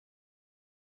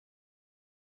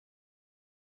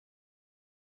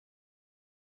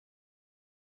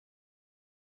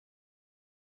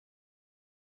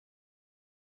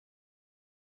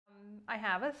I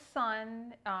have a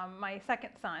son, my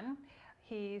second son.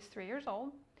 He's 3 years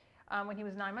old. When he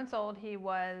was 9 months old, he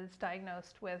was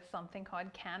diagnosed with something called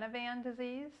Canavan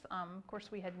disease. Of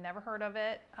course, we had never heard of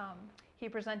it. He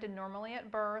presented normally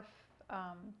at birth,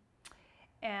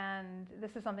 and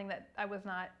this is something that I was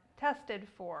not tested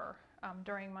for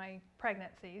during my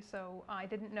pregnancy, so I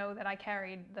didn't know that I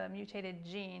carried the mutated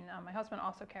gene. My husband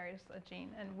also carries a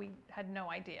gene, and we had no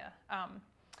idea.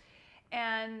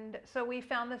 And so we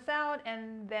found this out,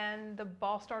 and then the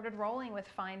ball started rolling with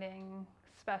finding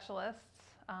specialists,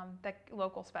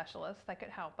 local specialists that could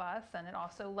help us, and it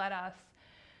also led us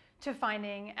to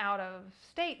finding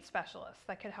out-of-state specialists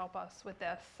that could help us with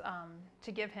this,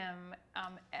 to give him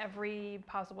every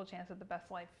possible chance at the best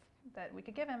life that we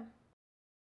could give him.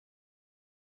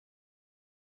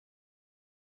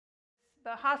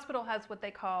 The hospital has what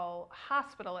they call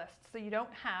hospitalists, so you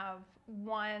don't have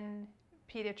one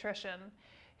pediatrician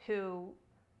who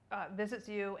visits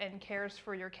you and cares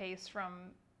for your case from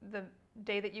the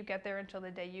day that you get there until the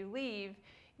day you leave.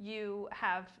 You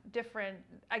have different,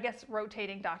 I guess,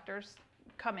 rotating doctors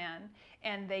come in,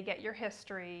 and they get your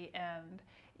history, and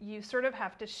you sort of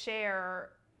have to share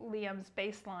Liam's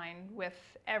baseline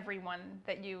with everyone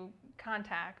that you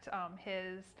contact.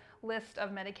 His list of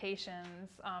medications,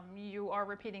 you are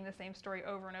repeating the same story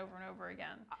over and over and over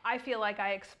again. I feel like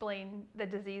I explain the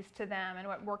disease to them and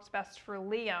what works best for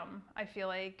Liam. I feel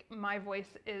like my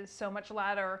voice is so much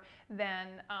louder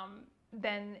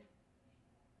than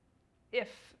if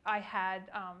I had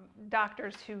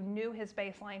doctors who knew his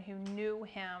baseline, who knew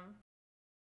him.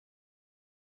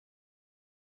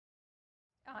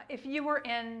 If you were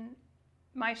in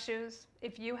my shoes,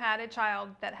 if you had a child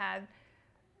that had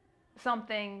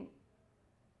something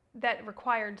that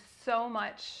required so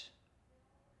much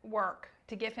work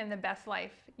to give him the best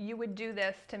life, you would do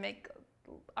this to make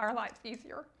our lives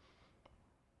easier.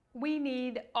 We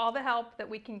need all the help that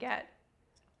we can get,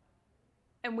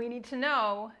 and we need to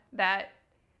know that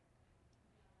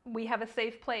we have a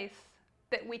safe place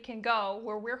that we can go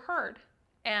where we're heard,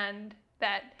 and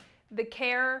that the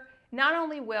care, not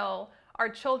only will our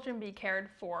children be cared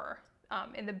for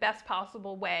in the best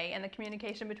possible way, and the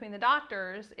communication between the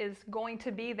doctors is going to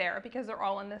be there because they're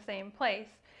all in the same place,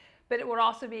 but it would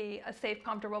also be a safe,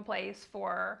 comfortable place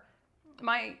for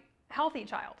my healthy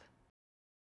child.